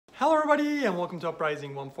Hello everybody and welcome to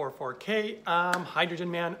Uprising 144K. I'm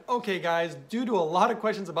Hydrogen Man. Okay guys, due to a lot of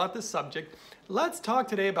questions about this subject, let's talk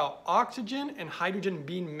today about oxygen and hydrogen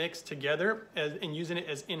being mixed together and using it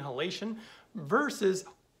as inhalation versus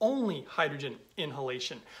only hydrogen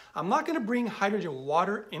inhalation. I'm not going to bring hydrogen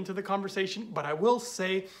water into the conversation, but I will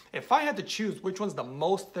say if I had to choose which one's the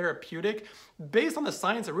most therapeutic, based on the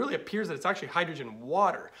science, it really appears that it's actually hydrogen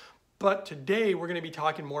water. But today we're going to be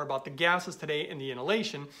talking more about the gases today and the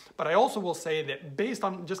inhalation. But I also will say that based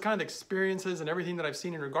on just kind of the experiences and everything that I've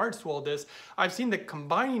seen in regards to all this, I've seen that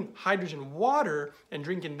combining hydrogen water and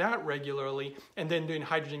drinking that regularly and then doing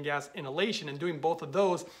hydrogen gas inhalation and doing both of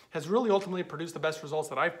those has really ultimately produced the best results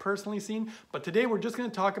that I've personally seen. But today we're just going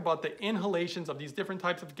to talk about the inhalations of these different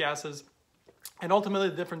types of gases and ultimately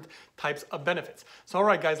the different types of benefits. So all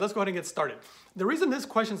right guys, let's go ahead and get started. The reason this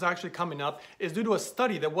question is actually coming up is due to a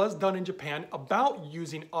study that was done in Japan about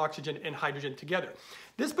using oxygen and hydrogen together.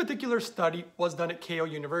 This particular study was done at Keio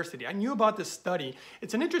University. I knew about this study.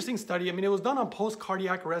 It's an interesting study. I mean, it was done on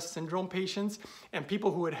post-cardiac arrest syndrome patients and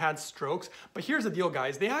people who had had strokes. But here's the deal,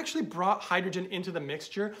 guys. They actually brought hydrogen into the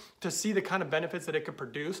mixture to see the kind of benefits that it could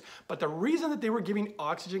produce. But the reason that they were giving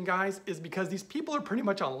oxygen, guys, is because these people are pretty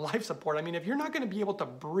much on life support. I mean, if you're not going to be able to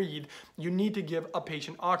breathe, you need to give a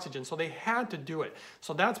patient oxygen. So they had to do it.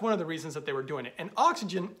 So that's one of the reasons that they were doing it. And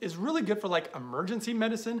oxygen is really good for like emergency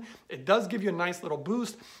medicine. It does give you a nice little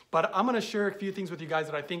boost, but I'm going to share a few things with you guys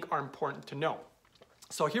that I think are important to know.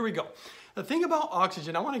 So here we go. The thing about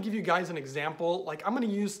oxygen, I want to give you guys an example. Like I'm going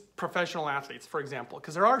to use professional athletes, for example,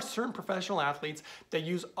 because there are certain professional athletes that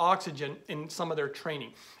use oxygen in some of their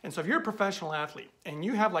training. And so if you're a professional athlete and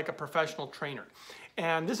you have like a professional trainer,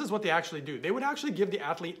 and this is what they actually do. They would actually give the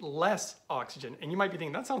athlete less oxygen. And you might be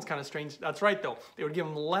thinking, that sounds kind of strange. That's right though. They would give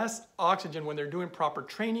them less oxygen when they're doing proper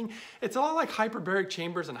training. It's a lot like hyperbaric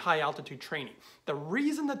chambers and high altitude training. The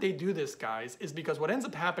reason that they do this, guys, is because what ends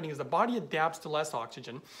up happening is the body adapts to less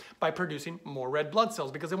oxygen by producing more red blood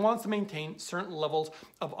cells because it wants to maintain certain levels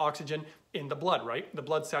of oxygen in the blood, right? The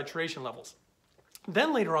blood saturation levels.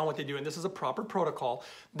 Then later on what they do, and this is a proper protocol,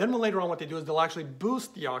 then later on what they do is they'll actually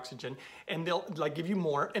boost the oxygen and they'll like give you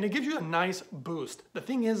more and it gives you a nice boost. The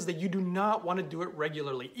thing is that you do not want to do it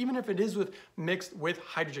regularly, even if it is mixed with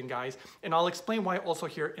hydrogen, guys. And I'll explain why also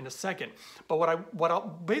here in a second.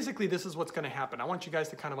 But basically this is what's going to happen. I want you guys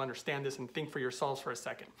to kind of understand this and think for yourselves for a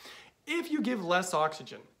second. If you give less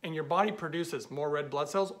oxygen and your body produces more red blood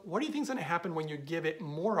cells, what do you think is going to happen when you give it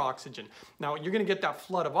more oxygen? Now, you're going to get that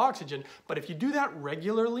flood of oxygen, but if you do that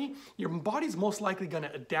regularly, your body's most likely going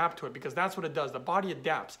to adapt to it because that's what it does. The body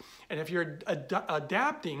adapts. And if you're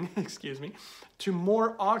adapting, excuse me, to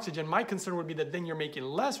more oxygen, my concern would be that then you're making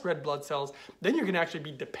less red blood cells, then you're going to actually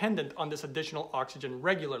be dependent on this additional oxygen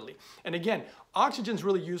regularly. And again, oxygen is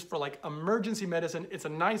really used for like emergency medicine. It's a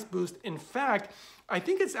nice boost. In fact, I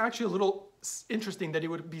think it's actually a little interesting that it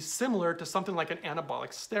would be similar to something like an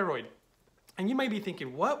anabolic steroid. And you might be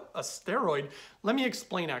thinking, what, a steroid? Let me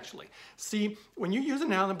explain actually. See, when you use an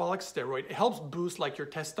anabolic steroid, it helps boost like your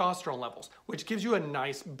testosterone levels, which gives you a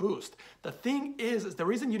nice boost. The thing is the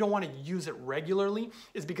reason you don't want to use it regularly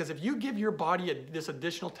is because if you give your body this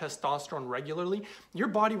additional testosterone regularly, your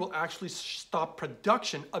body will actually stop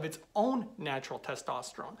production of its own natural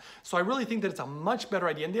testosterone. So I really think that it's a much better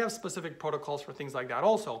idea, and they have specific protocols for things like that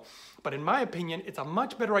also. But in my opinion, it's a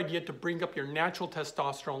much better idea to bring up your natural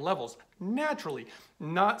testosterone levels naturally,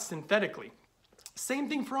 not synthetically. Same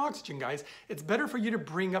thing for oxygen, guys. It's better for you to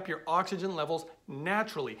bring up your oxygen levels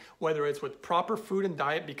naturally, whether it's with proper food and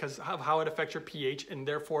diet because of how it affects your pH and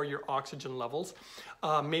therefore your oxygen levels,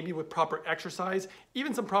 maybe with proper exercise,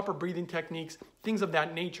 even some proper breathing techniques, things of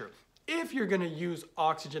that nature. If you're going to use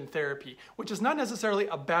oxygen therapy, which is not necessarily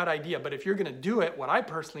a bad idea, but if you're going to do it, what I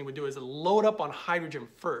personally would do is load up on hydrogen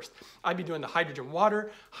first. I'd be doing the hydrogen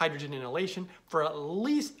water, hydrogen inhalation for at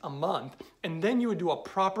least a month, and then you would do a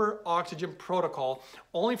proper oxygen protocol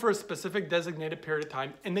only for a specific designated period of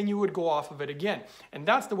time, and then you would go off of it again. And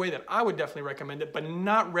that's the way that I would definitely recommend it, but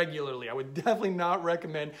not regularly. I would definitely not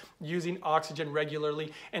recommend using oxygen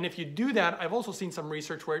regularly. And if you do that, I've also seen some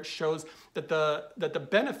research where it shows that the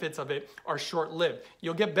benefits of it are short-lived.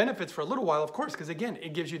 You'll get benefits for a little while, of course, because again,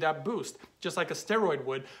 it gives you that boost, just like a steroid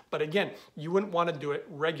would. But again, you wouldn't want to do it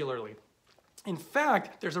regularly. In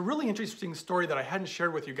fact, there's a really interesting story that I hadn't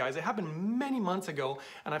shared with you guys. It happened many months ago,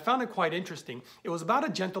 and I found it quite interesting. It was about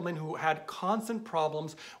a gentleman who had constant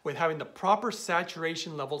problems with having the proper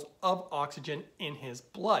saturation levels of oxygen in his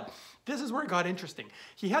blood. This is where it got interesting.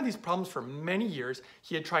 He had these problems for many years.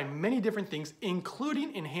 He had tried many different things,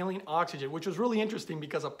 including inhaling oxygen, which was really interesting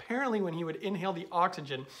because apparently when he would inhale the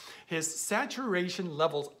oxygen, his saturation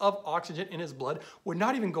levels of oxygen in his blood would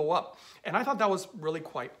not even go up. And I thought that was really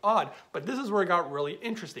quite odd, but this is where it got really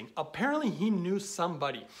interesting. Apparently he knew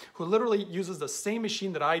somebody who literally uses the same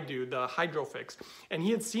machine that I do, the Hydrofix, and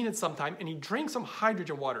he had seen it sometime, and he drank some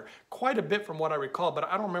hydrogen water, quite a bit from what I recall, but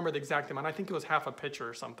I don't remember the exact amount. I think it was half a pitcher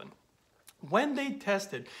or something. When they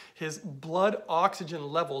tested his blood oxygen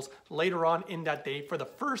levels later on in that day, for the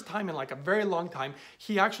first time in like a very long time,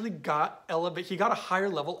 he actually got a higher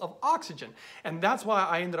level of oxygen. And that's why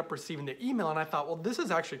I ended up receiving the email, and I thought, well, this is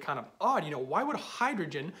actually kind of odd. You know, why would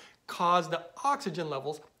hydrogen cause the oxygen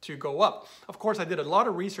levels to go up? Of course, I did a lot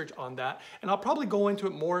of research on that, and I'll probably go into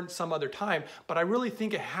it more some other time, but I really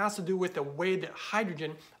think it has to do with the way that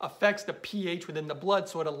hydrogen affects the pH within the blood,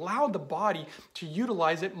 so it allowed the body to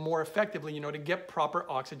utilize it more effectively, you know, to get proper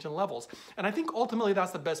oxygen levels. And I think ultimately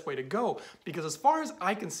that's the best way to go, because as far as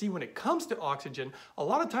I can see when it comes to oxygen, a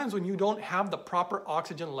lot of times when you don't have the proper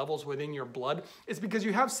oxygen levels within your blood, it's because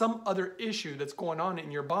you have some other issue that's going on in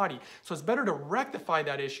your body. So it's better to rectify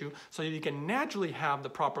that issue so that you can naturally have the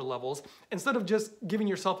proper levels instead of just giving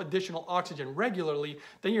yourself additional oxygen regularly.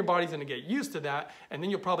 Then your body's going to get used to that, and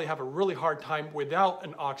then you'll probably have a really hard time without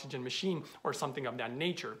an oxygen machine or something of that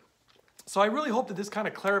nature. So I really hope that this kind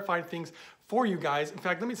of clarified things for you guys. In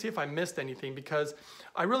fact, let me see if I missed anything, because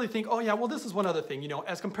I really think, oh yeah, well, this is one other thing, you know,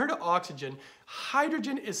 as compared to oxygen,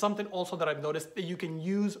 hydrogen is something also that I've noticed that you can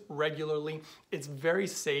use regularly. It's very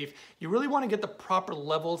safe. You really want to get the proper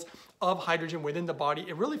levels of hydrogen within the body.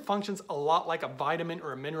 It really functions a lot like a vitamin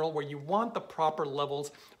or a mineral, where you want the proper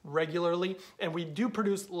levels regularly, and we do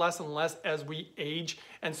produce less and less as we age.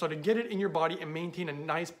 And so to get it in your body and maintain a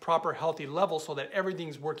nice, proper, healthy level so that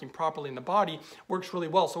everything's working properly in the body works really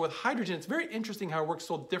well. So with hydrogen, it's very interesting how it works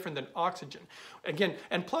so different than oxygen. Again,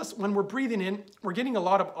 and plus when we're breathing in, we're getting a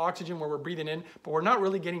lot of oxygen when we're breathing in, but we're not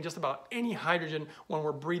really getting just about any hydrogen when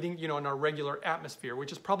we're breathing, you know, in our regular atmosphere,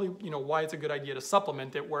 which is probably, you know, why it's a good idea to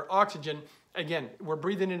supplement it, where oxygen, again, we're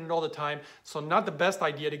breathing in it all the time, so not the best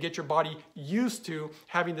idea to get your body used to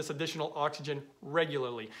having this additional oxygen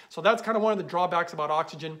regularly. So that's kind of one of the drawbacks about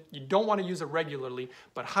oxygen. You don't want to use it regularly,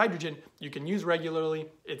 but hydrogen you can use regularly.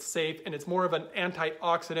 It's safe, and it's more of an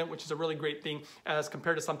antioxidant, which is a really great thing as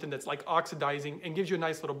compared to something that's like oxidizing and gives you a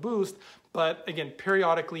nice little boost. But again,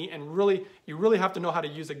 periodically, and really, you really have to know how to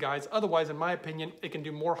use it, guys. Otherwise, in my opinion, it can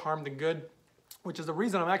do more harm than good, which is the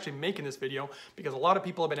reason I'm actually making this video, because a lot of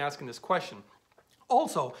people have been asking this question.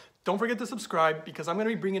 Also, don't forget to subscribe, because I'm going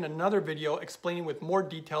to be bringing another video explaining with more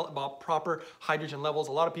detail about proper hydrogen levels.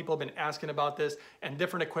 A lot of people have been asking about this, and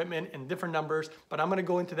different equipment and different numbers, but I'm going to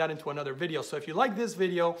go into that into another video. So if you like this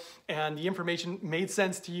video and the information made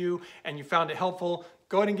sense to you and you found it helpful,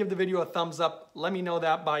 go ahead and give the video a thumbs up. Let me know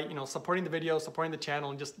that by, you know, supporting the video, supporting the channel,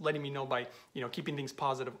 and just letting me know by, you know, keeping things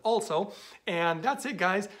positive also. And that's it,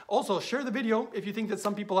 guys. Also, share the video if you think that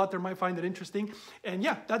some people out there might find it interesting. And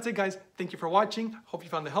yeah, that's it, guys. Thank you for watching. Hope you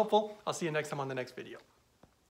found it helpful. I'll see you next time on the next video.